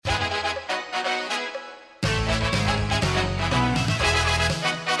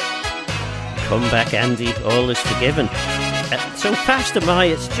Come back, Andy. All is forgiven. So fast am I,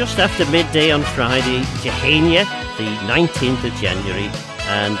 it's just after midday on Friday, Jehania, the 19th of January,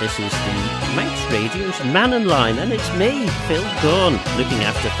 and this is the Manx Radio's Mannin line, and it's me, Phil Gorn, looking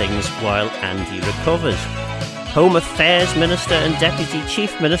after things while Andy recovers. Home Affairs Minister and Deputy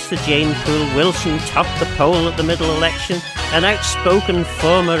Chief Minister Jane Poole-Wilson topped the poll at the middle election. An outspoken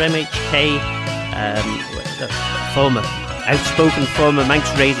former MHK, former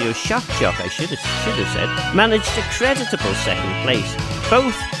Manx Radio shock jock, I should have said, managed a creditable second place.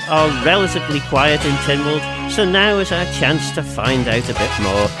 Both are relatively quiet in Tynwald, so now is our chance to find out a bit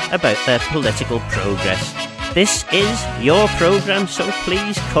more about their political progress. This is your programme, so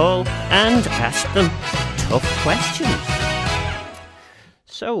please call and ask them tough questions.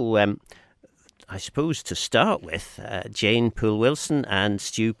 So, I suppose to start with, Jane Poole-Wilson and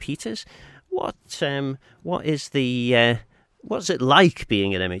Stu Peters, what's it like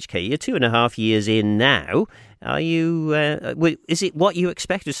being at MHK? You're 2.5 years in now. Are you? Is it what you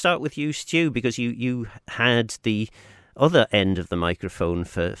expect? To start with you, Stu, because you had the other end of the microphone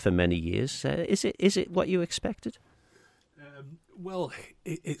for many years. Is it what you expected? Well,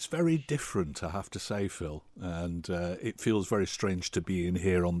 it's very different, I have to say, Phil, and it feels very strange to be in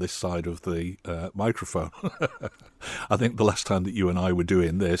here on this side of the microphone. I think the last time that you and I were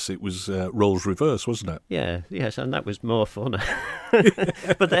doing this, it was roles reverse, wasn't it? Yes, and that was more fun.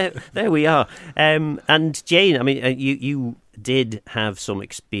 But there we are. And Jane, I mean, you did have some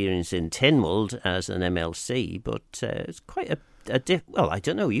experience in Tynwald as an MLC, but it's quite well, I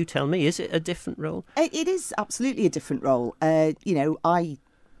don't know. You tell me. Is it a different role? It is absolutely a different role. I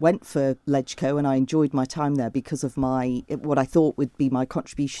went for LegCo and I enjoyed my time there because of what I thought would be my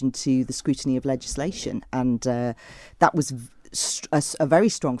contribution to the scrutiny of legislation, and that was a very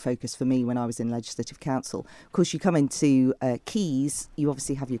strong focus for me when I was in Legislative Council. Of course, you come into Keys, you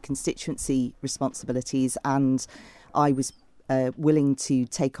obviously have your constituency responsibilities, and I was willing to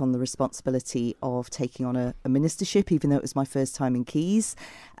take on the responsibility of taking on a ministership, even though it was my first time in Keys.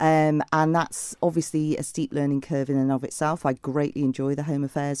 And that's obviously a steep learning curve in and of itself. I greatly enjoy the Home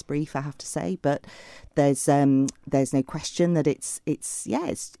Affairs brief, I have to say, but there's no question that it's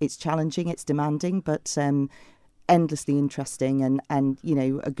challenging, it's demanding, but endlessly interesting and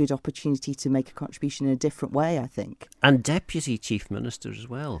a good opportunity to make a contribution in a different way, I think. And Deputy Chief Minister as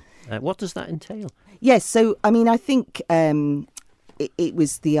well. What does that entail? Yes, so I mean, I think it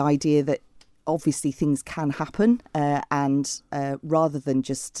was the idea that obviously things can happen, and rather than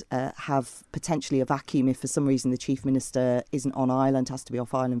just have potentially a vacuum if for some reason the Chief Minister isn't on island, has to be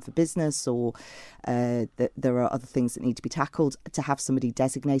off island for business, or that there are other things that need to be tackled, to have somebody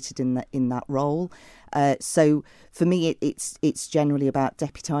designated in that role. So for me, it's generally about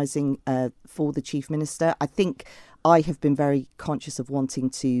deputising for the Chief Minister. I think I have been very conscious of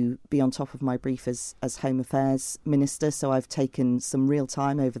wanting to be on top of my brief as Home Affairs Minister, so I've taken some real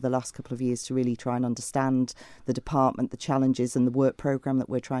time over the last couple of years to really try and understand the department, the challenges and the work programme that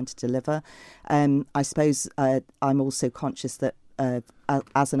we're trying to deliver. I suppose I'm also conscious that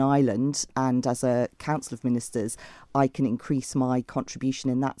as an island and as a council of ministers, I can increase my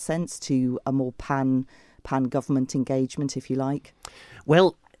contribution in that sense to a more pan-government engagement, if you like.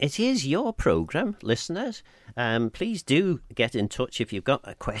 Well, it is your programme, listeners. Please do get in touch if you've got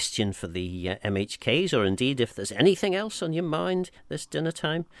a question for the MHKs, or indeed if there's anything else on your mind this dinner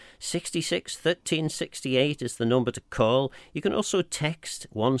time. 66 13 68 is the number to call. You can also text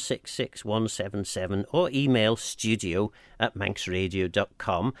 166 177 or email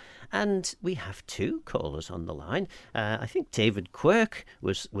studio@manxradio.com. And we have two callers on the line. I think David Quirk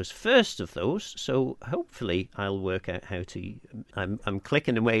was first of those, so hopefully I'll work out how to... I'm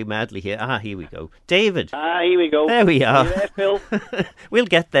clicking away madly here. Here we go. David. Here we go. There we are. You there, Phil? We'll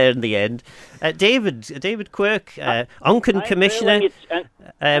get there in the end. David Quirk, Onken Commissioner.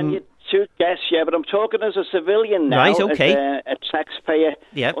 And you two guests, but I'm talking as a civilian now. Right, okay. As a taxpayer,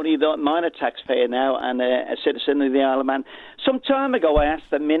 yep. Only a minor taxpayer now, and a citizen of the Isle of Man. Some time ago, I asked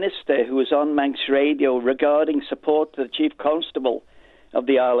the Minister who was on Manx Radio regarding support to the Chief Constable of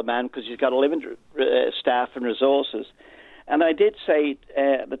the Isle of Man, because he's got a limited staff and resources. And I did say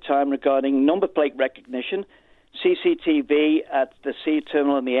at the time regarding number plate recognition, CCTV at the sea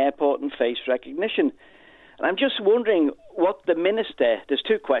terminal and the airport, and face recognition. And I'm just wondering what the Minister, there's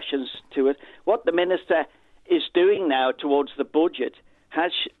two questions to it, what the Minister is doing now towards the budget.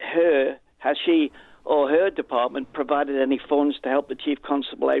 Has she or her department provided any funds to help the Chief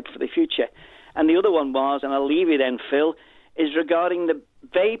Constable out for the future? And the other one was, and I'll leave you then, Phil, is regarding the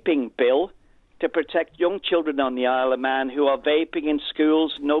vaping bill to protect young children on the Isle of Man who are vaping in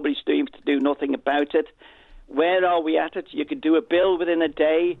schools. Nobody's doing to do nothing about it. Where are we at it? You could do a bill within a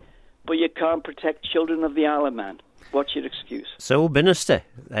day, but you can't protect children of the Isle of Man. What's your excuse? So, Minister,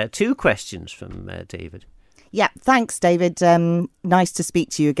 2 questions from David. Yeah, thanks, David. Nice to speak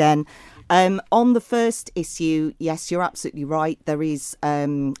to you again. On the first issue, yes, you're absolutely right. There is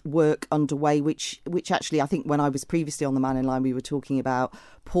work underway, which actually I think when I was previously on the Mannin line, we were talking about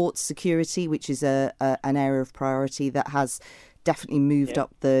port security, which is an area of priority that has definitely moved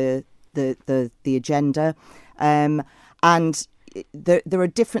up the agenda. And there are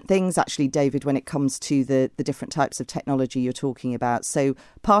different things, actually, David, when it comes to the different types of technology you're talking about. So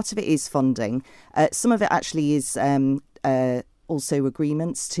part of it is funding. Some of it actually is also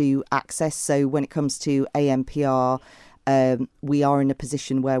agreements to access. So when it comes to ANPR, we are in a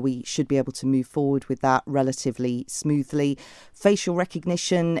position where we should be able to move forward with that relatively smoothly. Facial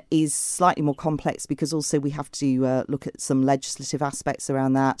recognition is slightly more complex because also we have to look at some legislative aspects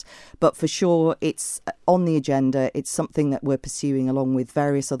around that. But for sure, it's on the agenda. It's something that we're pursuing along with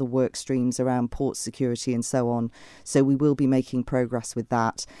various other work streams around port security and so on. So we will be making progress with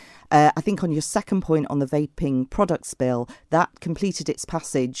that. I think on your second point on the vaping products bill, that completed its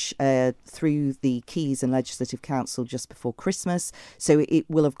passage through the Keys and Legislative Council just before Christmas. So it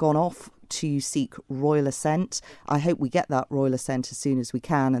will have gone off to seek royal assent. I hope we get that royal assent as soon as we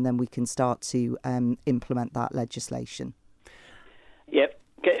can, and then we can start to implement that legislation. Yep.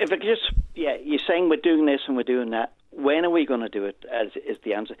 If I could just, you're saying we're doing this and we're doing that. When are we going to do it, is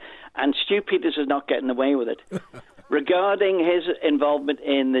the answer. And Stu Peters is not getting away with it. Regarding his involvement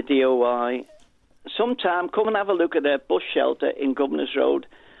in the DOI, sometime come and have a look at a bus shelter in Governor's Road.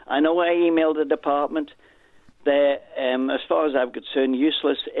 I know I emailed the department. They're, as far as I'm concerned,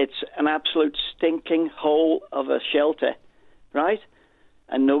 useless. It's an absolute stinking hole of a shelter, right?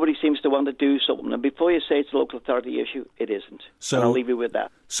 And nobody seems to want to do something. And before you say it's a local authority issue, it isn't. So and I'll leave you with that.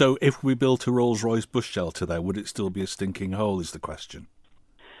 So if we built a Rolls-Royce bus shelter there, would it still be a stinking hole, is the question?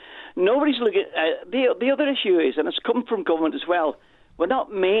 Nobody's looking at the other issue is, and it's come from government as well, we're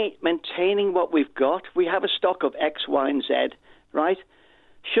not maintaining what we've got. We have a stock of X, Y, and Z, right?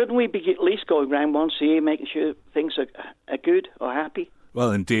 Shouldn't we be at least going around once a year making sure things are good or happy?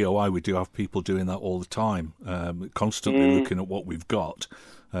 Well, in DOI, we do have people doing that all the time, constantly looking at what we've got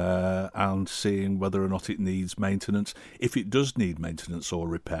and seeing whether or not it needs maintenance. If it does need maintenance or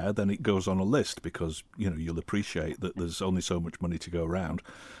repair, then it goes on a list because, you'll appreciate that there's only so much money to go around.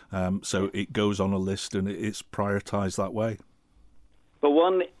 So it goes on a list and it's prioritised that way. But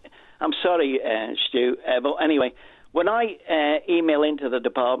I'm sorry, Stu, but anyway, when I email into the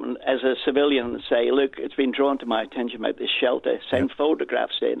department as a civilian and say, look, it's been drawn to my attention about this shelter, send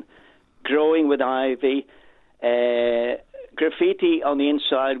photographs in, growing with ivy, graffiti on the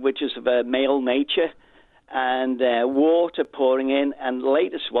inside, which is of a male nature, and water pouring in, and the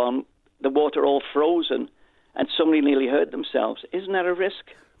latest one, the water all frozen, and somebody nearly hurt themselves. Isn't that a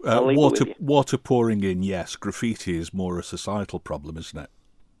risk? Water pouring in, yes. Graffiti is more a societal problem, isn't it?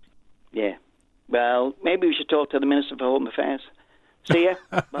 Yeah. Well, maybe we should talk to the Minister for Home Affairs. See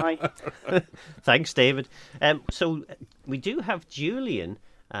ya. Bye. Thanks, David. So we do have Julian,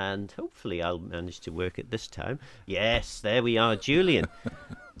 and hopefully I'll manage to work it this time. Yes, there we are, Julian.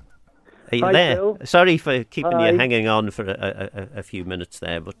 Are you there? Phil. Sorry for keeping you hanging on for a few minutes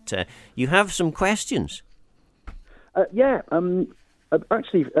there, but you have some questions.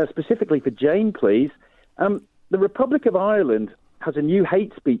 Actually, specifically for Jane, please. The Republic of Ireland has a new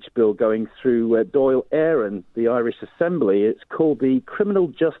hate speech bill going through Dáil Éireann, the Irish Assembly. It's called the Criminal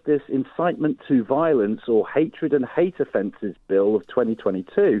Justice Incitement to Violence or Hatred and Hate Offences Bill of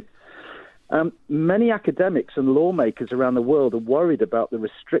 2022. Many academics and lawmakers around the world are worried about the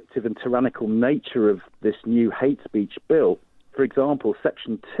restrictive and tyrannical nature of this new hate speech bill. For example,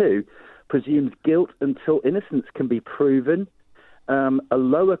 Section 2 presumes guilt until innocence can be proven. A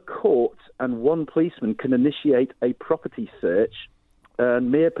lower court and one policeman can initiate a property search.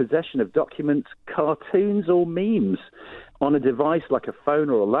 Mere possession of documents, cartoons or memes on a device like a phone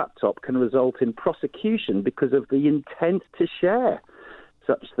or a laptop can result in prosecution because of the intent to share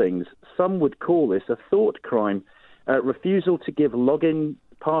such things. Some would call this a thought crime. Refusal to give login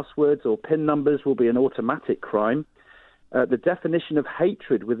passwords or PIN numbers will be an automatic crime. The definition of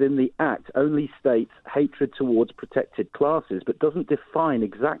hatred within the Act only states hatred towards protected classes, but doesn't define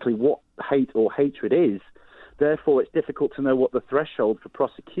exactly what hate or hatred is. Therefore, it's difficult to know what the threshold for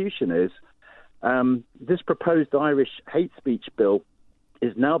prosecution is. This proposed Irish hate speech bill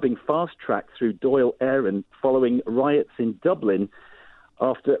is now being fast-tracked through Dáil Éireann following riots in Dublin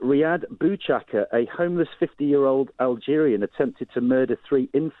after Riyad Bouchaka, a homeless 50-year-old Algerian, attempted to murder 3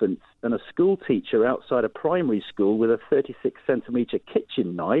 infants and a school teacher outside a primary school with a 36-centimetre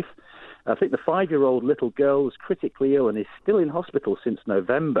kitchen knife. I think the 5-year-old little girl was critically ill and is still in hospital since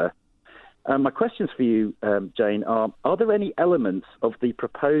November. My questions for you, Jane, are there any elements of the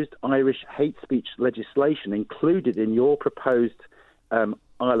proposed Irish hate speech legislation included in your proposed Isle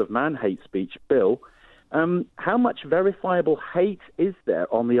of Man hate speech bill? How much verifiable hate is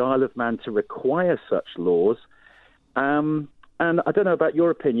there on the Isle of Man to require such laws? And I don't know about your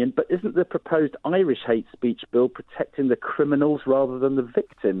opinion, but isn't the proposed Irish hate speech bill protecting the criminals rather than the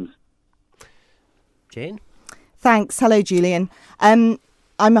victims? Jane? Thanks. Hello, Julian.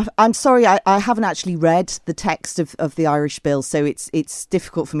 I'm sorry, I haven't actually read the text of the Irish bill, so it's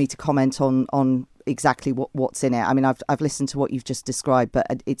difficult for me to comment on exactly what's in it. I mean, I've listened to what you've just described, but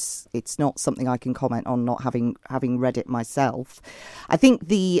it's not something I can comment on, not having read it myself. I think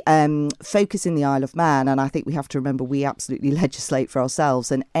the focus in the Isle of Man, and I think we have to remember we absolutely legislate for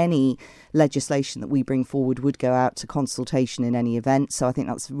ourselves, and any legislation that we bring forward would go out to consultation in any event. So I think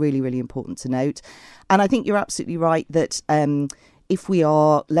that's really, really important to note. And I think you're absolutely right that if we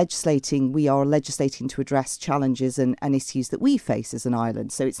are legislating to address challenges and issues that we face as an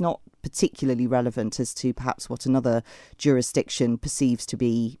island. So it's not particularly relevant as to perhaps what another jurisdiction perceives to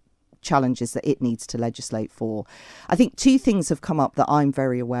be challenges that it needs to legislate for. I think two things have come up that I'm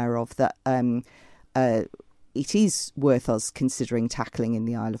very aware of that it is worth us considering tackling in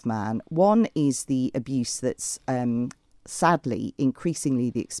the Isle of Man. One is the abuse that's sadly,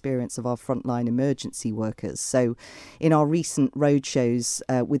 increasingly the experience of our frontline emergency workers. So in our recent roadshows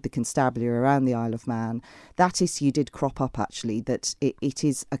with the constabulary around the Isle of Man, that issue did crop up actually, that it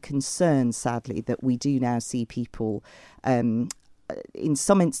is a concern, sadly, that we do now see people in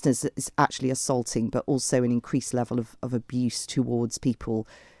some instances actually assaulting, but also an increased level of abuse towards people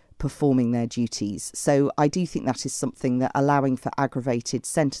performing their duties. So I do think that is something that allowing for aggravated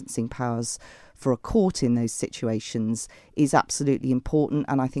sentencing powers for a court in those situations is absolutely important,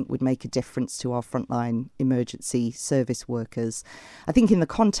 and I think would make a difference to our frontline emergency service workers. I think in the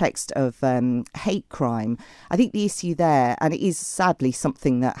context of hate crime, I think the issue there, and it is sadly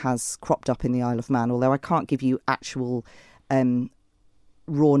something that has cropped up in the Isle of Man, although I can't give you actual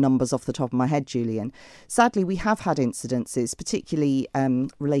raw numbers off the top of my head, Julian. Sadly, we have had incidences, particularly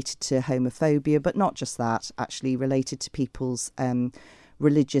related to homophobia, but not just that, actually related to people's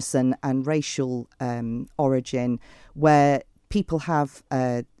religious and racial origin, where people have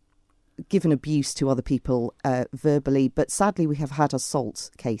given abuse to other people verbally, but sadly we have had assault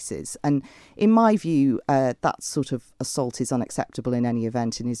cases. And in my view, that sort of assault is unacceptable in any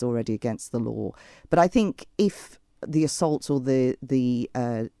event and is already against the law. But I think if the assault or the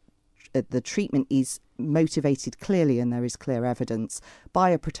treatment is motivated clearly, and there is clear evidence, by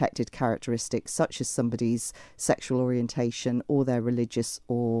a protected characteristic such as somebody's sexual orientation or their religious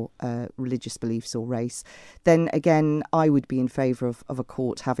beliefs or race, then again I would be in favour of a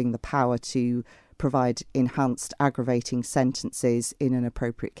court having the power to provide enhanced aggravating sentences in an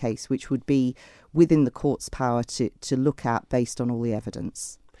appropriate case, which would be within the court's power to look at based on all the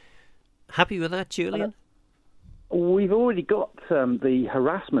evidence. Happy with that, Julian? We've already got the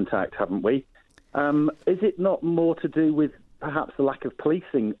Harassment Act, haven't we? Is it not more to do with perhaps the lack of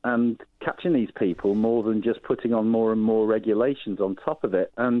policing and catching these people more than just putting on more and more regulations on top of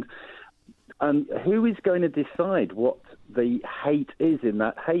it? And who is going to decide what the hate is in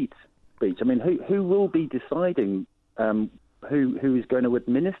that hate speech? I mean, who will be deciding who is going to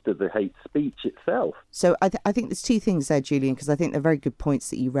administer the hate speech itself? So I think there's two things there, Julian, because I think they're very good points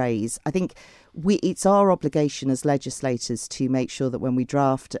that you raise. I think it's our obligation as legislators to make sure that when we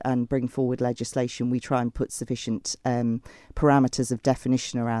draft and bring forward legislation, we try and put sufficient parameters of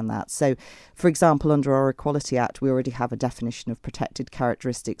definition around that. So, for example, under our Equality Act, we already have a definition of protected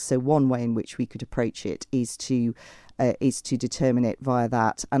characteristics. So one way in which we could approach it is to determine it via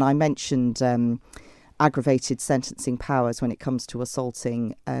that. And I mentioned aggravated sentencing powers when it comes to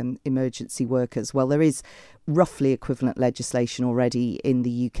assaulting emergency workers. Well, there is roughly equivalent legislation already in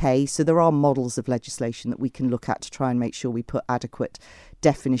the UK. So there are models of legislation that we can look at to try and make sure we put adequate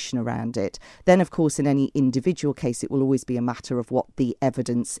definition around it. Then, of course, in any individual case, it will always be a matter of what the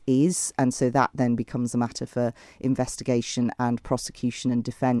evidence is. And so that then becomes a matter for investigation and prosecution and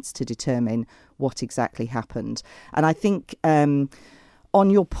defence to determine what exactly happened. And I think on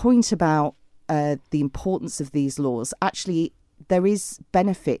your point about the importance of these laws, actually there is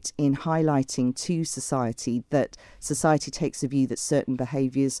benefit in highlighting to society that society takes a view that certain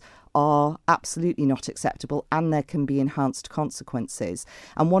behaviours are absolutely not acceptable and there can be enhanced consequences.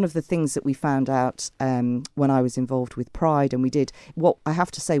 And one of the things that we found out when I was involved with Pride, and we did what I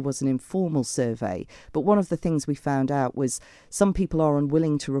have to say was an informal survey, but one of the things we found out was some people are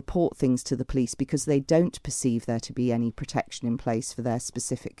unwilling to report things to the police because they don't perceive there to be any protection in place for their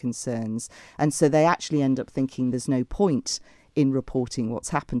specific concerns. And so they actually end up thinking there's no point in reporting what's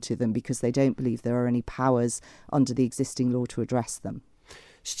happened to them because they don't believe there are any powers under the existing law to address them.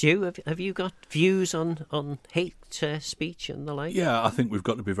 Stu, have you got views on hate speech and the like? Yeah, I think we've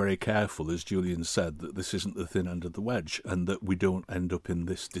got to be very careful, as Julian said, that this isn't the thin end of the wedge and that we don't end up in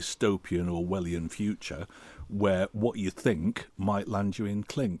this dystopian Orwellian future where what you think might land you in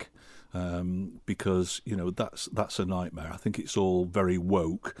clink. Because that's a nightmare. I think it's all very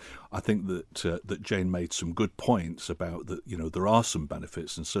woke. I think that Jane made some good points about that. There are some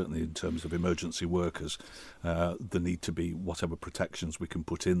benefits, and certainly in terms of emergency workers, there need to be whatever protections we can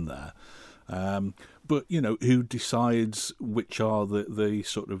put in there. But who decides which are the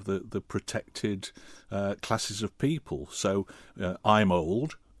sort of the protected classes of people? So I'm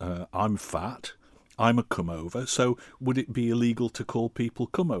old, I'm fat. I'm a come-over, so would it be illegal to call people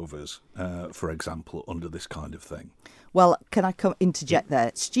come-overs, for example, under this kind of thing? Well, can I interject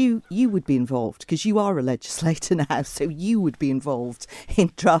there? Stu, you would be involved because you are a legislator now, so you would be involved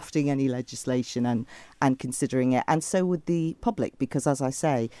in drafting any legislation and considering it, and so would the public because, as I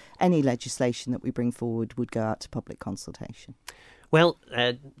say, any legislation that we bring forward would go out to public consultation. Well,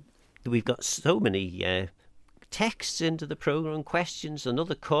 we've got so many texts into the programme, questions,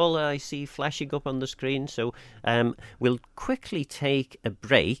 another caller I see flashing up on the screen. So we'll quickly take a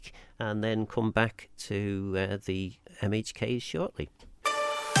break and then come back to the MHKs shortly.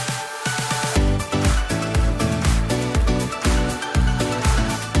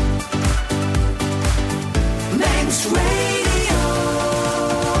 Manx Radio.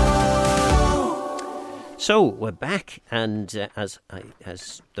 So we're back, and as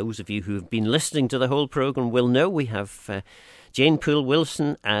those of you who have been listening to the whole programme will know, we have Jane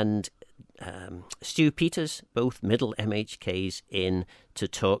Poole-Wilson and Stu Peters, both middle MHKs, in to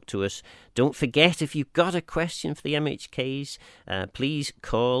talk to us. Don't forget, if you've got a question for the MHKs, please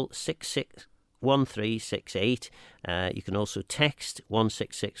call 661368. You can also text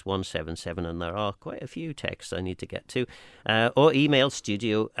 166177, and there are quite a few texts I need to get to, or email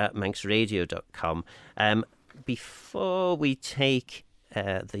studio@manxradio.com. Before we take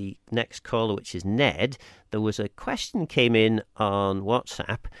the next caller, which is Ned, there was a question came in on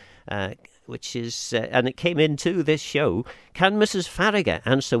WhatsApp, which is, and it came into this show. Can Mrs. Farragher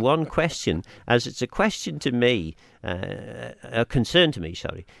answer one question, as it's a question to me, a concern to me,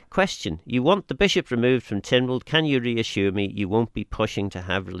 sorry. Question: you want the bishop removed from Tynwald. Can you reassure me you won't be pushing to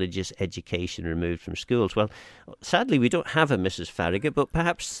have religious education removed from schools? Well, sadly, we don't have a Mrs. Farragher, but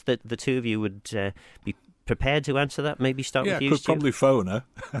perhaps the two of you would be prepared to answer that. Maybe start with you, could Stu? probably phone her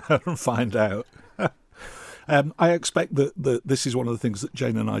and find out. I expect that this is one of the things that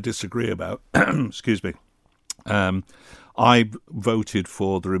Jane and I disagree about. Excuse me. I voted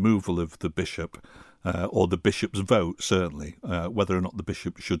for the removal of the bishop, or the bishop's vote, certainly. Whether or not the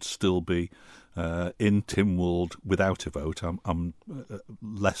bishop should still be in Tynwald without a vote, I'm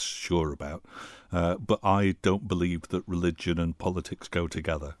less sure about. But I don't believe that religion and politics go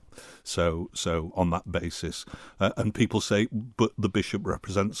together. So on that basis, and people say, but the bishop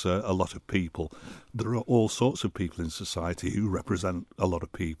represents a lot of people. There are all sorts of people in society who represent a lot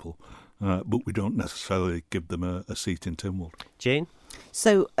of people, but we don't necessarily give them a seat in Tynwald. Jane?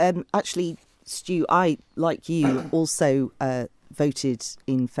 So actually, Stu, I, like you, also voted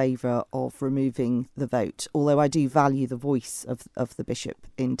in favour of removing the vote, although I do value the voice of the bishop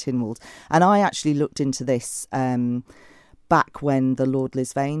in Tynwald. And I actually looked into this back when the Lord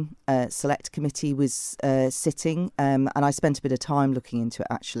Lisvane Select Committee was sitting, and I spent a bit of time looking into it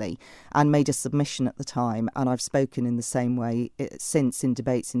actually, and made a submission at the time, and I've spoken in the same way since in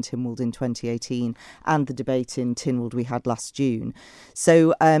debates in Tynwald in 2018 and the debate in Tynwald we had last June.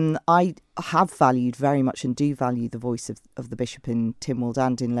 So I have valued very much and do value the voice of the bishop in Tynwald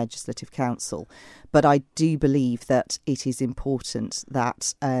and in Legislative Council, but I do believe that it is important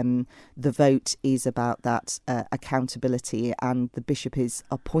that the vote is about that accountability, and the bishop is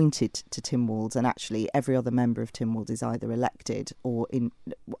appointed to Tynwald, and actually every other member of Tynwald is either elected or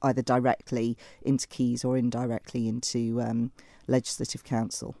either directly into Keys or indirectly into Legislative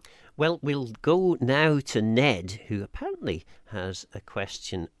Council. Well, we'll go now to Ned, who apparently has a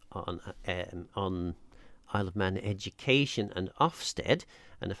question on Isle of Man education and Ofsted,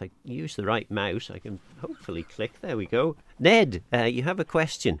 and if I use the right mouse I can hopefully click. There we go. Ned, you have a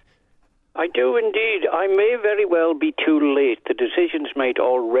question. I do indeed. I may very well be too late. The decisions might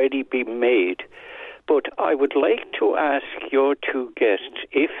already be made, but I would like to ask your two guests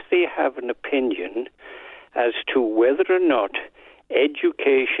if they have an opinion as to whether or not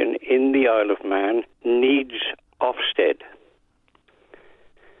education in the Isle of Man needs Ofsted.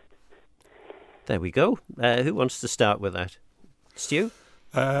 There we go. Who wants to start with that? Stu?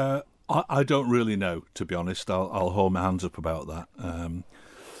 I don't really know, to be honest. I'll hold my hands up about that.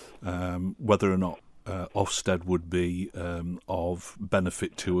 Whether or not Ofsted would be of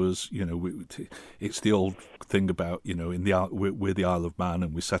benefit to us, it's the old thing about, we're the Isle of Man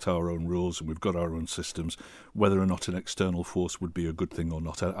and we set our own rules and we've got our own systems. Whether or not an external force would be a good thing or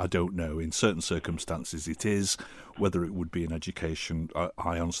not, I don't know. In certain circumstances it is. Whether it would be in education,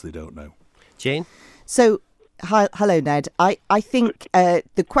 I honestly don't know. Jane? So, hello, Ned. I think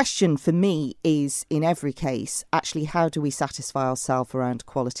the question for me is, in every case, actually, how do we satisfy ourselves around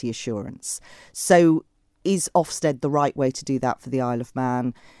quality assurance? So is Ofsted the right way to do that for the Isle of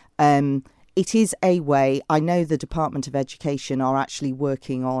Man? It is a way. I know the Department of Education are actually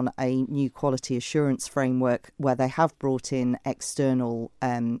working on a new quality assurance framework where they have brought in external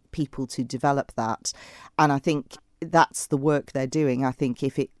people to develop that. And I think that's the work they're doing. I think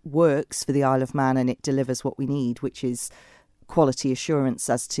if it works for the Isle of Man and it delivers what we need, which is quality assurance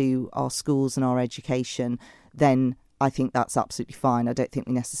as to our schools and our education, then I think that's absolutely fine. I don't think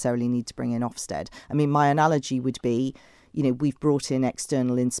we necessarily need to bring in Ofsted. I mean, my analogy would be, we've brought in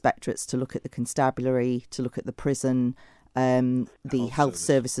external inspectorates to look at the constabulary, to look at the prison. The health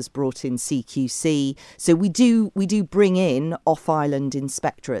services brought in CQC. So we do bring in off-island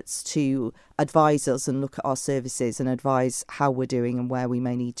inspectorates to advise us and look at our services and advise how we're doing and where we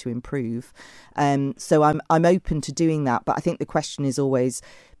may need to improve. So I'm open to doing that. But I think the question is always,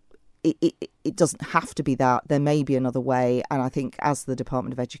 it doesn't have to be that. There may be another way. And I think as the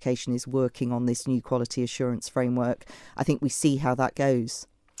Department of Education is working on this new quality assurance framework, I think we see how that goes.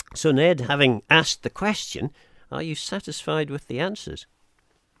 So Ned, having asked the question, are you satisfied with the answers?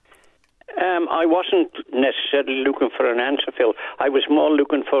 I wasn't necessarily looking for an answer, Phil. I was more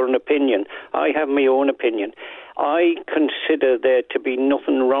looking for an opinion. I have my own opinion. I consider there to be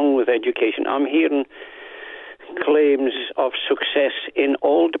nothing wrong with education. I'm hearing claims of success in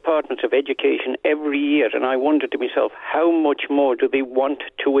all departments of education every year, and I wonder to myself, how much more do they want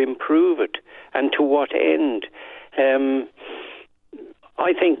to improve it, and to what end?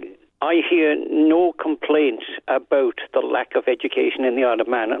 I think I hear no complaints about the lack of education in the Isle of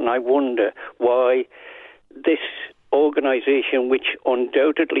Man, and I wonder why this organisation, which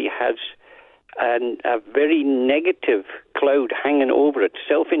undoubtedly has a very negative cloud hanging over it,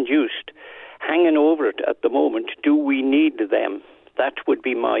 self-induced, hanging over it at the moment, do we need them? That would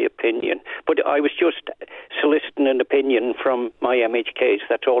be my opinion. But I was just soliciting an opinion from my MHKs,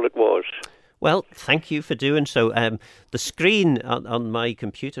 that's all it was. Well, thank you for doing so. The screen on my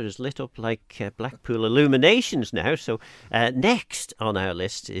computer is lit up like Blackpool illuminations now. So next on our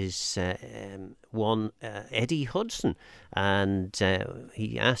list is one Eddie Hudson. And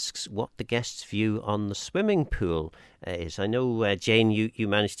he asks what the guest's view on the swimming pool is. I know, Jane, you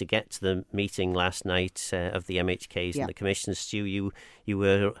managed to get to the meeting last night of the MHKs and the Commissioners. Stu, you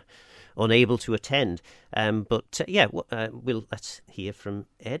were unable to attend, but let's hear from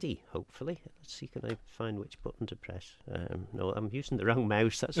Eddie. Hopefully, let's see, can I find which button to press? No, I'm using the wrong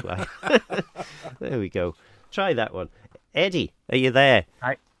mouse, that's why. There we go, try that one. Eddie, are you there?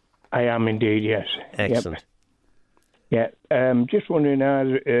 I am indeed, yes. Excellent. Yep. Just wondering,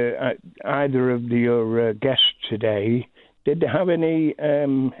 either of your guests today, did they have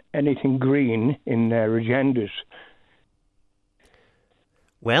anything green in their agendas?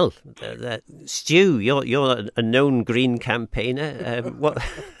 Well, Stu, you're a known green campaigner. What?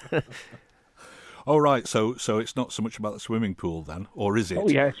 Oh, right. So it's not so much about the swimming pool then, or is it? Oh,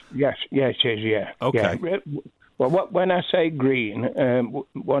 yes, it is. Yeah. Okay. Yeah. Well, when I say green,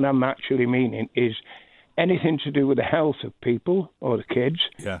 what I'm actually meaning is anything to do with the health of people or the kids.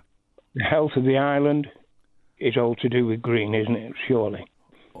 Yeah. The health of the island is all to do with green, isn't it? Surely.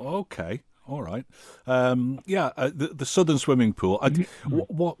 Okay. All right. The southern swimming pool.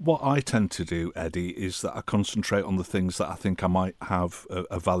 What I tend to do, Eddie, is that I concentrate on the things that I think I might have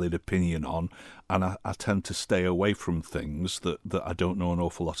a valid opinion on, and I tend to stay away from things that I don't know an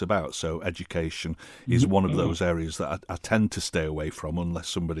awful lot about. So education is one of those areas that I tend to stay away from unless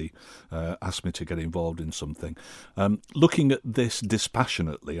somebody asks me to get involved in something. Looking at this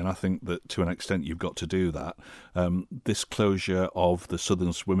dispassionately, and I think that to an extent you've got to do that, this closure of the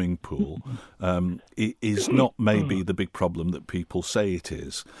southern swimming pool it is not maybe the big problem that people say it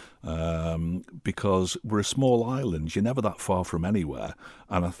is, because we're a small island. You're never that far from anywhere,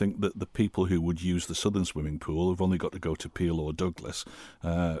 and I think that the people who would use the southern swimming pool have only got to go to Peel or Douglas,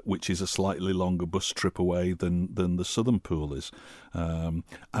 which is a slightly longer bus trip away than the southern pool is. I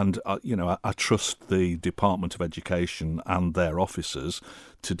trust the Department of Education and their officers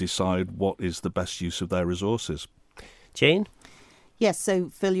to decide what is the best use of their resources. Jane? Yes, so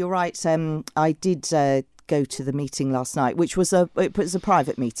Phil, you're right. I did go to the meeting last night, which was a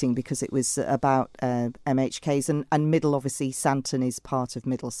private meeting because it was about MHKs and Middle. Obviously, Santon is part of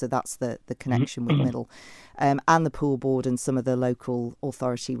Middle, so that's the connection with Middle, and the Poole board and some of the local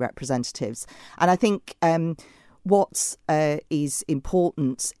authority representatives. And I think what is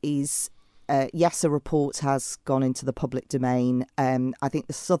important is, yes, a report has gone into the public domain. I think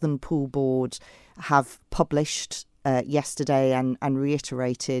the Southern Poole board have published yesterday and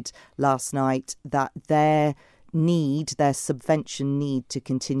reiterated last night that their subvention need to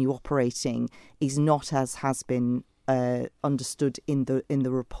continue operating is not as has been understood in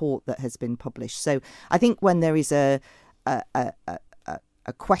the report that has been published. So I think when there is a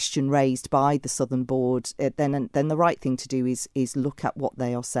question raised by the Southern Board, then the right thing to do is look at what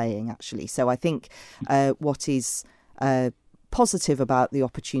they are saying, actually. So I think what is positive about the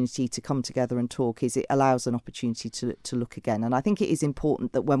opportunity to come together and talk is it allows an opportunity to look again. And I think it is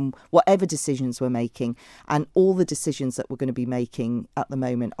important that when whatever decisions we're making, and all the decisions that we're going to be making at the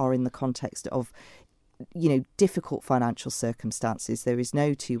moment are in the context of, difficult financial circumstances. There is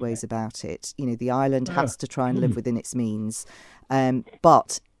no two ways about it. The island has to try and live within its means.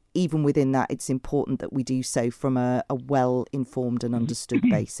 But even within that, it's important that we do so from a well-informed and understood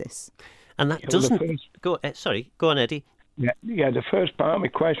basis. And that doesn't... Go on, Eddie. Yeah, the first part of my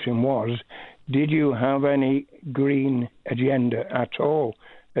question was, did you have any green agenda at all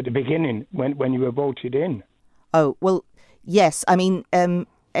at the beginning when you were voted in? Oh, well, yes. I mean,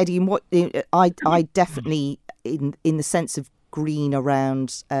 Eddie, I definitely, in the sense of green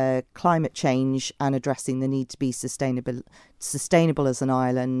around climate change and addressing the need to be sustainable as an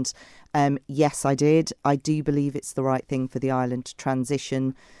island, yes, I did. I do believe it's the right thing for the island to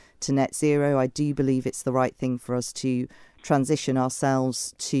transition to net zero. I do believe it's the right thing for us to transition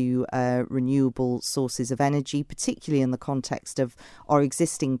ourselves to renewable sources of energy, particularly in the context of our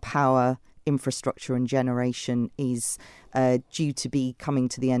existing power infrastructure and generation is due to be coming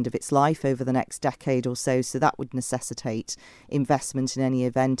to the end of its life over the next decade or so. So that would necessitate investment in any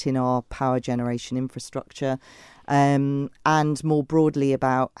event in our power generation infrastructure. And more broadly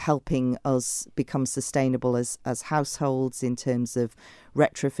about helping us become sustainable as households in terms of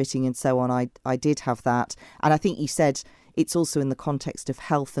retrofitting and so on. I did have that. And I think you said it's also in the context of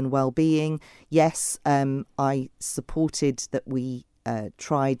health and well-being. Yes, I supported that we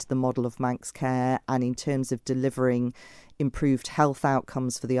tried the model of Manx Care, and in terms of delivering improved health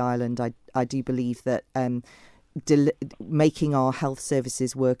outcomes for the island, I do believe that making our health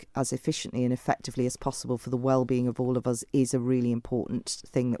services work as efficiently and effectively as possible for the well-being of all of us is a really important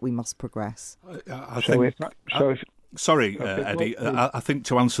thing that we must progress. Sorry, Eddie. I think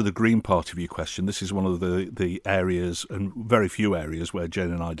to answer the green part of your question, this is one of the areas, and very few areas, where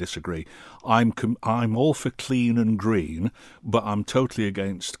Jane and I disagree. I'm all for clean and green, but I'm totally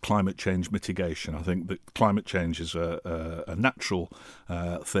against climate change mitigation. I think that climate change is a natural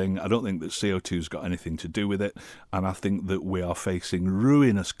thing. I don't think that CO2's got anything to do with it, and I think that we are facing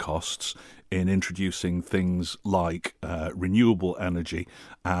ruinous costs in introducing things like renewable energy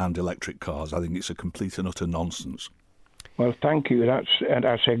and electric cars. I think it's a complete and utter nonsense. Well, thank you.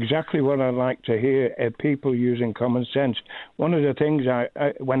 That's exactly what I'd like to hear, people using common sense. One of the things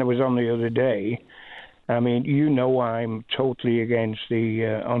when I was on the other day, I mean, I'm totally against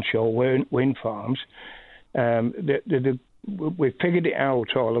the onshore wind farms. We figured it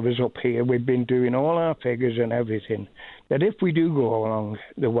out, all of us up here. We've been doing all our figures and everything, that if we do go along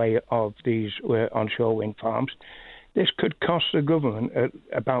the way of these onshore wind farms, this could cost the government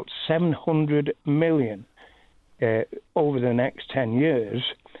about $700 million over the next 10 years.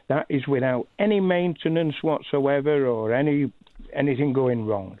 That is without any maintenance whatsoever or anything going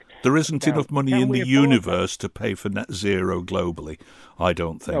wrong. There isn't enough money in the universe to pay for net zero globally, I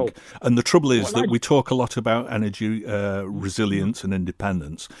don't think. No. And the trouble is that we talk a lot about energy resilience and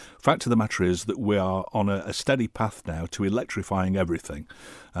independence. Fact of the matter is that we are on a steady path now to electrifying everything.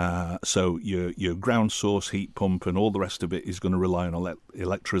 So your ground source heat pump and all the rest of it is going to rely on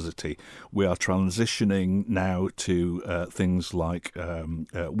electricity. We are transitioning now to things like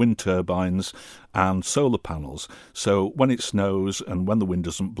wind turbines and solar panels. So when it snows and when the wind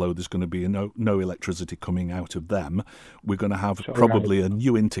doesn't blow, there's going to be no electricity coming out of them. We're going to have probably a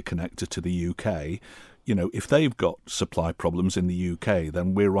new interconnector to the UK. If they've got supply problems in the UK,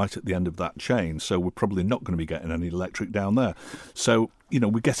 then we're right at the end of that chain. So we're probably not going to be getting any electric down there. So,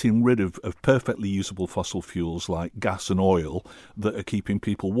 we're getting rid of perfectly usable fossil fuels like gas and oil that are keeping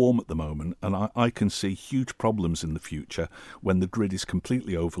people warm at the moment. And I can see huge problems in the future when the grid is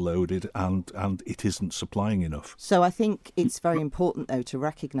completely overloaded and it isn't supplying enough. So I think it's very important, though, to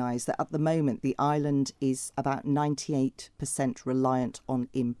recognise that at the moment the island is about 98% reliant on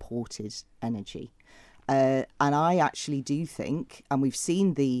imported energy. And I actually do think, and we've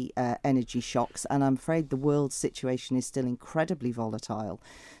seen the energy shocks, and I'm afraid the world situation is still incredibly volatile.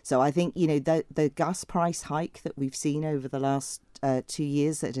 So I think, the gas price hike that we've seen over the last 2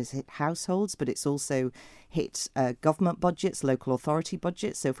 years, that has hit households, but it's also hit government budgets, local authority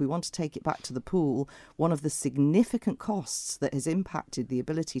budgets. So if we want to take it back to the pool, one of the significant costs that has impacted the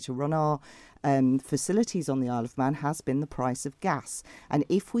ability to run our facilities on the Isle of Man has been the price of gas. And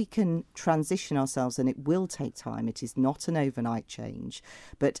if we can transition ourselves, and it will take time, it is not an overnight change,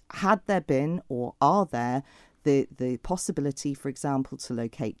 but had there been, or are there, the possibility, for example, to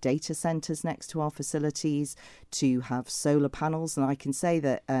locate data centres next to our facilities, to have solar panels. And I can say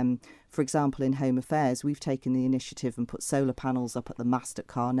that, for example, in Home Affairs, we've taken the initiative and put solar panels up at the mast at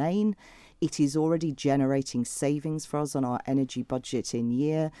Carnane. It is already generating savings for us on our energy budget in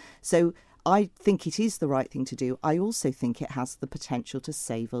year. So I think it is the right thing to do. I also think it has the potential to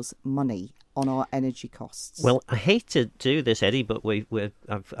save us money on our energy costs. Well, I hate to do this, Eddie, but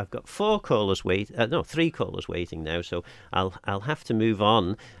I've got 3 callers waiting now, so I'll have to move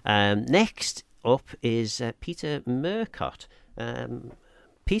on. Next up is Peter Murcott.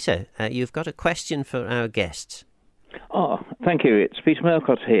 Peter, you've got a question for our guests. Oh, thank you. It's Peter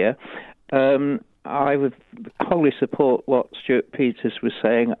Murcott here. I would wholly support what Stuart Peters was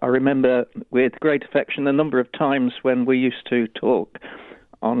saying. I remember with great affection the number of times when we used to talk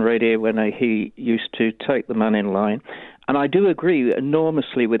on radio when he used to take the Mannin line. And I do agree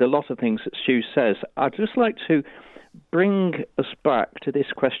enormously with a lot of things that Stu says. I'd just like to bring us back to this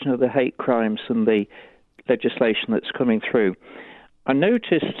question of the hate crimes and the legislation that's coming through. I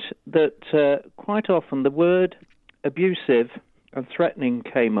noticed that quite often the word abusive and threatening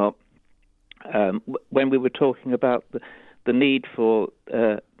came up when we were talking about the need for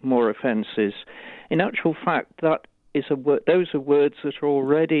more offences. In actual fact, that is those are words that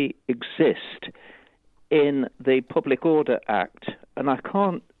already exist in the Public Order Act, and I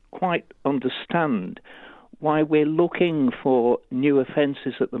can't quite understand why we're looking for new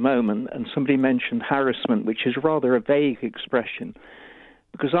offences at the moment. And somebody mentioned harassment, which is rather a vague expression,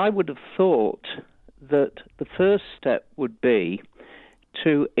 because I would have thought that the first step would be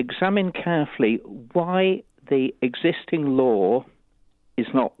to examine carefully why the existing law is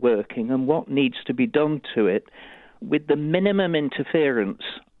not working and what needs to be done to it with the minimum interference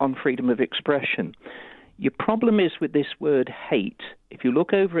on freedom of expression. Your problem is with this word hate. If you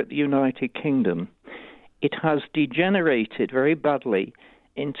look over at the United Kingdom, it has degenerated very badly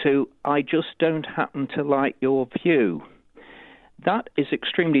into I just don't happen to like your view. That is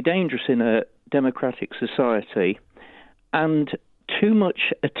extremely dangerous in a democratic society, and too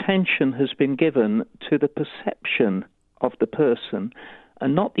much attention has been given to the perception of the person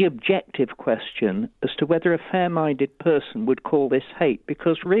and not the objective question as to whether a fair-minded person would call this hate,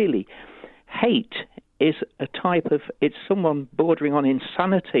 because really hate is a type of, it's someone bordering on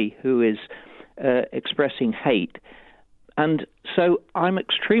insanity who is expressing hate. And so I'm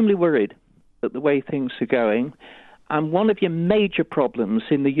extremely worried at the way things are going. And one of your major problems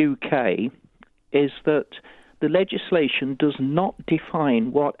in the UK is that the legislation does not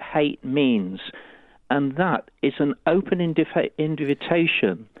define what hate means, and that is an open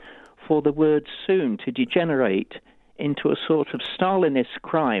invitation for the word soon to degenerate into a sort of Stalinist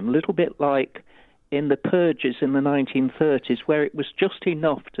crime, a little bit like in the purges in the 1930s, where it was just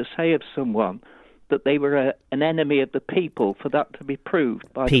enough to say of someone that they were an enemy of the people for that to be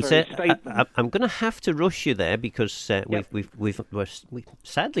proved by Peter, the very statement. I'm going to have to rush you there because sadly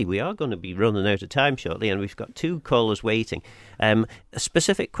we are going to be running out of time shortly, and we've got 2 callers waiting. A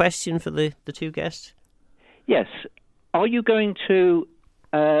specific question for the 2 guests? Yes. Are you going to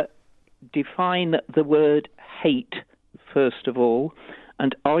define the word hate, first of all,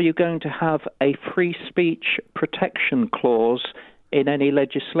 and are you going to have a free speech protection clause in any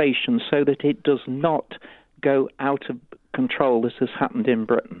legislation so that it does not go out of control as has happened in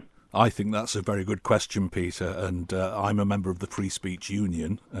Britain? I think that's a very good question, Peter, and I'm a member of the Free Speech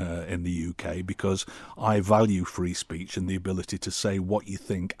Union in the UK because I value free speech and the ability to say what you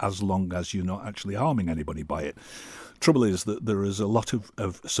think as long as you're not actually harming anybody by it. Trouble is that there is a lot of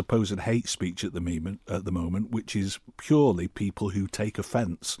supposed hate speech at the moment, which is purely people who take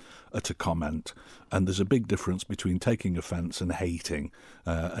offence at a comment. And there's a big difference between taking offence and hating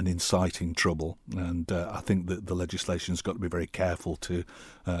and inciting trouble. And I think that the legislation's got to be very careful to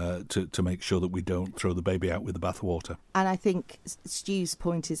make sure that we don't throw the baby out with the bathwater. And I think Stu's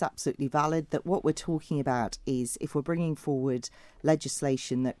point is absolutely valid, that what we're talking about is if we're bringing forward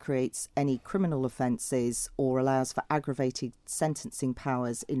legislation that creates any criminal offences or allows for aggravated sentencing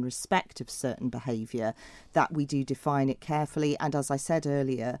powers in respect of certain behaviour, that we do define it carefully. And as I said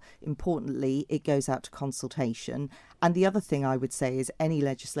earlier, importantly, it goes out to consultation. And the other thing I would say is any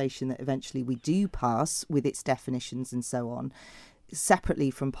legislation that eventually we do pass with its definitions and so on, separately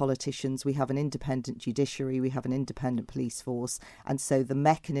from politicians, we have an independent judiciary, we have an independent police force, and so the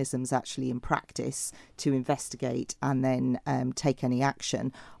mechanisms actually in practice to investigate and then take any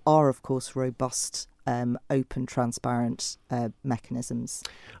action are, of course, robust, open, transparent mechanisms.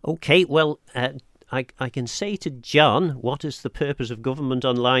 OK, well, I can say to John, what is the purpose of government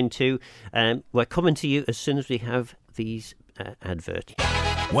on line 2? We're coming to you as soon as we have these adverts.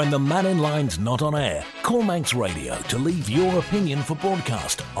 When the Mannin line's not on air, call Manx Radio to leave your opinion for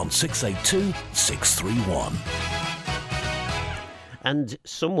broadcast on 682 631. And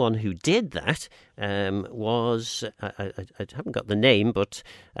someone who did that was, I haven't got the name, but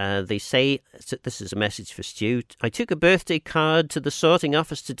they say, this is a message for Stu, I took a birthday card to the sorting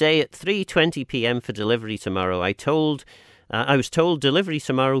office today at 3:20 p.m. for delivery tomorrow. I was told delivery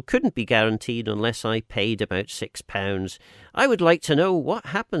tomorrow couldn't be guaranteed unless I paid about £6. I would like to know what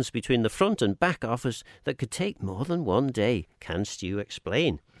happens between the front and back office that could take more than one day. Can Stu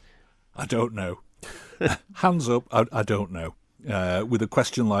explain? I don't know. Hands up, I don't know. With a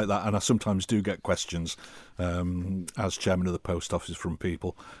question like that, and I sometimes do get questions as chairman of the post office from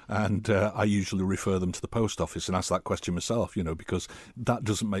people, and I usually refer them to the post office and ask that question myself, because that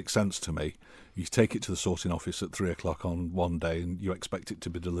doesn't make sense to me. You take it to the sorting office at 3 o'clock on one day and you expect it to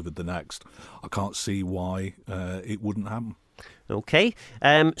be delivered the next. I can't see why it wouldn't happen. OK,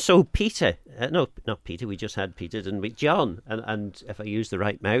 so Peter, no, not Peter, we just had Peter, didn't we? John, and if I use the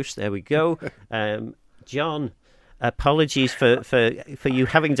right mouse, there we go. John, apologies for you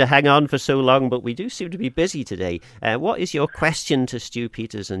having to hang on for so long, but we do seem to be busy today. What is your question to Stu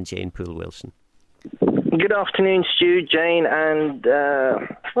Peters and Jane Poole-Wilson? Good afternoon, Stu, Jane, and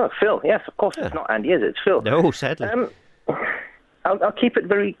Phil. Yes, of course, it's not Andy, is it? It's Phil. No, sadly. I'll keep it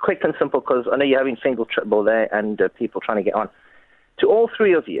very quick and simple because I know you're having single triple there and people trying to get on. To all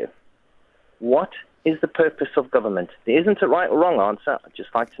three of you, what is the purpose of government? There isn't a right or wrong answer. I'd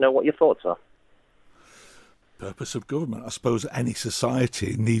just like to know what your thoughts are. Purpose of government? I suppose any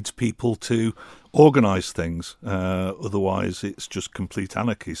society needs people to organise things. Otherwise, it's just complete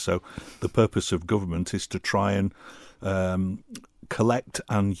anarchy. So the purpose of government is to try and collect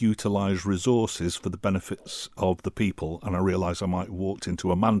and utilise resources for the benefits of the people. And I realise I might have walked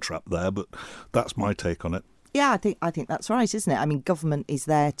into a man trap there, but that's my take on it. Yeah, I think that's right, isn't it? I mean, government is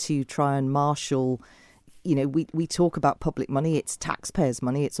there to try and marshal. We talk about public money, it's taxpayers'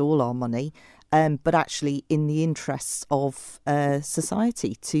 money, it's all our money, but actually in the interests of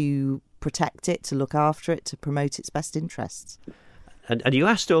society, to protect it, to look after it, to promote its best interests. And you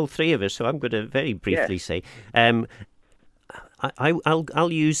asked all three of us, so I'm going to very briefly say, I'll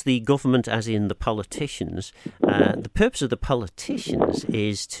use the government as in the politicians. The purpose of the politicians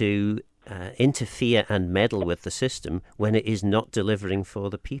is to interfere and meddle with the system when it is not delivering for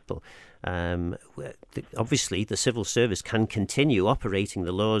the people. Obviously, the civil service can continue operating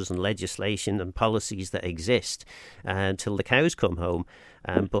the laws and legislation and policies that exist until the cows come home.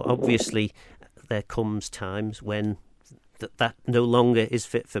 But obviously, there comes times when that no longer is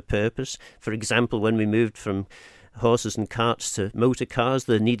fit for purpose. For example, when we moved from horses and carts to motor cars,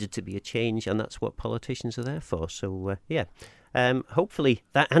 there needed to be a change, and that's what politicians are there for. So, hopefully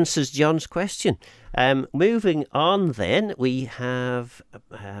that answers John's question. Moving on then, we have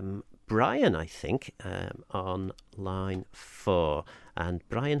Brian, I think, on line 4. And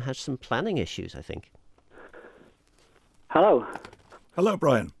Brian has some planning issues, I think. Hello. Hello,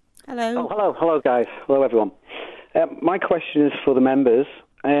 Brian. Hello. Oh, hello, guys. Hello, everyone. My question is for the members.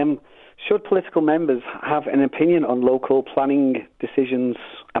 Should political members have an opinion on local planning decisions,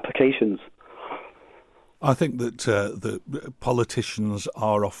 applications? I think that the politicians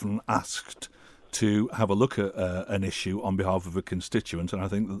are often asked to have a look at an issue on behalf of a constituent, and I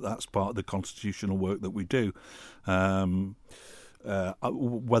think that that's part of the constitutional work that we do.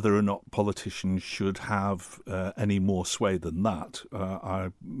 Whether or not politicians should have any more sway than that, I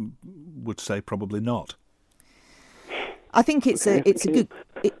would say probably not. I think it's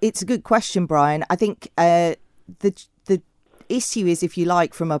a good question, Brian. I think the issue is, if you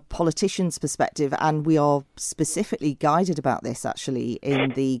like, from a politician's perspective, and we are specifically guided about this actually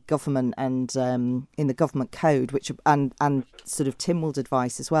in the government and in the government code, which and sort of Tynwald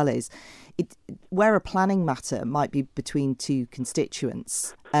advice as well, is where a planning matter might be between two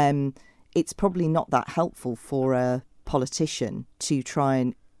constituents. It's probably not that helpful for a politician to try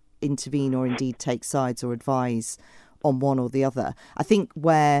and intervene or indeed take sides or advise one or the other. I think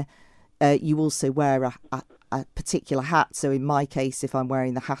where you also wear a particular hat. So in my case, if I'm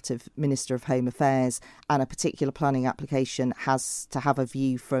wearing the hat of Minister of Home Affairs and a particular planning application has to have a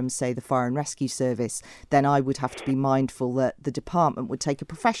view from, say, the Fire and Rescue Service, then I would have to be mindful that the department would take a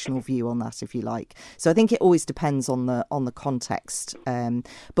professional view on that, if you like. So I think it always depends on the context.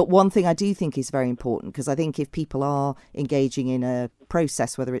 But one thing I do think is very important, because I think if people are engaging in a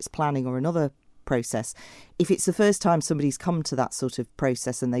process, whether it's planning or another process, if it's the first time somebody's come to that sort of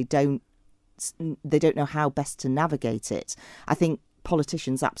process and they don't know how best to navigate it, I think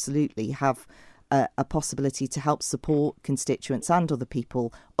politicians absolutely have a possibility to help support constituents and other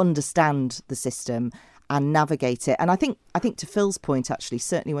people understand the system and navigate it. And I think to Phil's point, actually,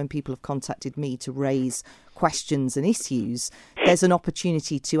 certainly when people have contacted me to raise questions and issues, there's an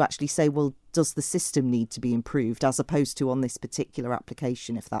opportunity to actually say, well, does the system need to be improved, as opposed to on this particular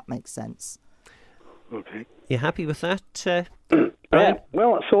application, if that makes sense. Okay. You happy with that, Brian?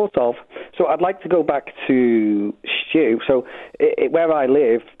 Well, sort of. So I'd like to go back to Stu. So where I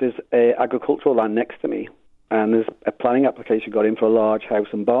live, there's agricultural land next to me, and there's a planning application got in for a large house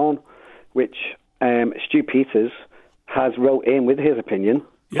and barn, which Stu Peters has wrote in with his opinion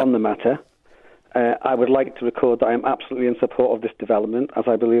on the matter. I would like to record that I am absolutely in support of this development, as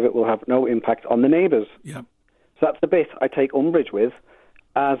I believe it will have no impact on the neighbours. Yeah. So that's the bit I take umbrage with,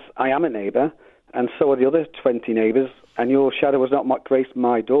 as I am a neighbour, and so are the other 20 neighbours, and your shadow has not graced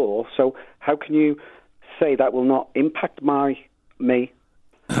my door. So how can you say that will not impact me?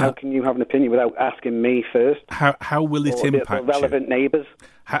 How can you have an opinion without asking me first? How will it impact the relevant neighbours?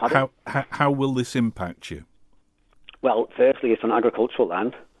 How will this impact you? Well, firstly, it's on agricultural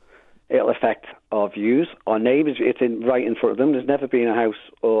land. It'll affect our views. Our neighbours, it's right in front of them. There's never been a house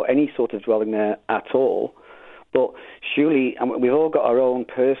or any sort of dwelling there at all. But surely, and we've all got our own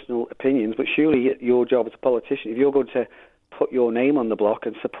personal opinions, but surely your job as a politician, if you're going to put your name on the block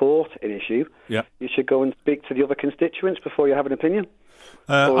and support an issue, you should go and speak to the other constituents before you have an opinion.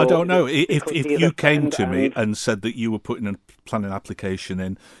 I don't know. If you came to me and said that you were putting a planning application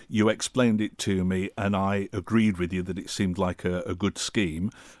in, you explained it to me and I agreed with you that it seemed like a good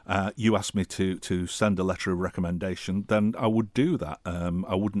scheme, you asked me to send a letter of recommendation, then I would do that.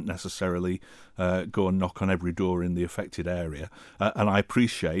 I wouldn't necessarily go and knock on every door in the affected area. And I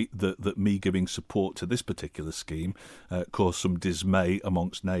appreciate that me giving support to this particular scheme caused some dismay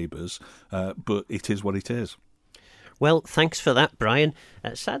amongst neighbours, but it is what it is. Well, thanks for that, Brian.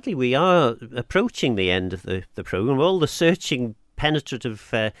 Sadly, we are approaching the end of the programme. All the searching,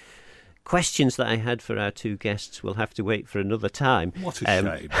 penetrative questions that I had for our two guests will have to wait for another time. What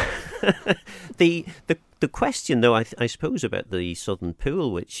a shame. The question, though, I suppose, about the Southern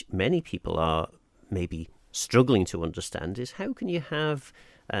Pool, which many people are maybe struggling to understand, is how can you have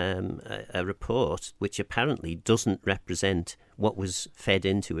a report which apparently doesn't represent what was fed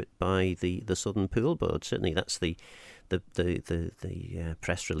into it by the Southern Pool Board? Certainly that's the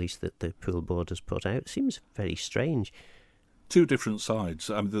press release that the Pool Board has put out. It seems very strange. Two different sides.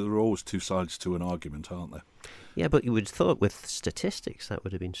 I mean, there are always two sides to an argument, aren't there? Yeah, but you would have thought with statistics that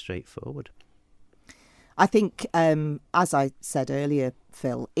would have been straightforward. I think, as I said earlier,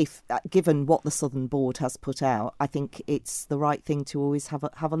 Phil, if given what the Southern Board has put out, I think it's the right thing to always have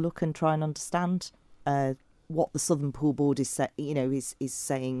a look and try and understand what the Southern Pool Board is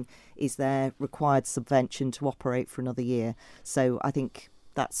saying is their required subvention to operate for another year. So I think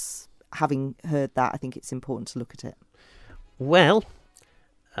that's, having heard that, I think it's important to look at it. Well,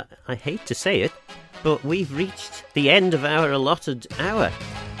 I hate to say it, but we've reached the end of our allotted hour.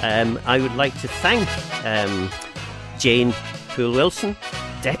 I would like to thank Jane Poole-Wilson,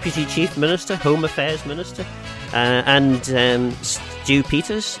 Deputy Chief Minister, Home Affairs Minister, and Stu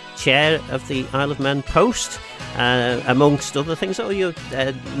Peters, Chair of the Isle of Man Post, amongst other things. Oh, you're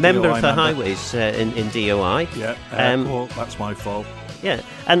a member for Highways in DOI. Yeah, that's my fault. Yeah,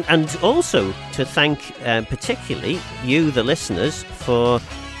 and also to thank particularly you, the listeners, for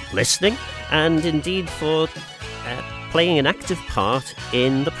listening and indeed for playing an active part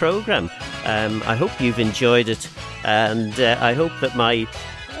in the programme. I hope you've enjoyed it, and I hope that my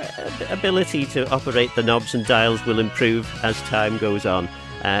ability to operate the knobs and dials will improve as time goes on.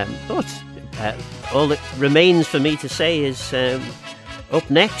 But all that remains for me to say is up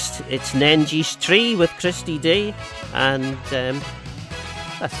next, it's Nenji's Tree with Christy D, and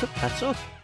that's all.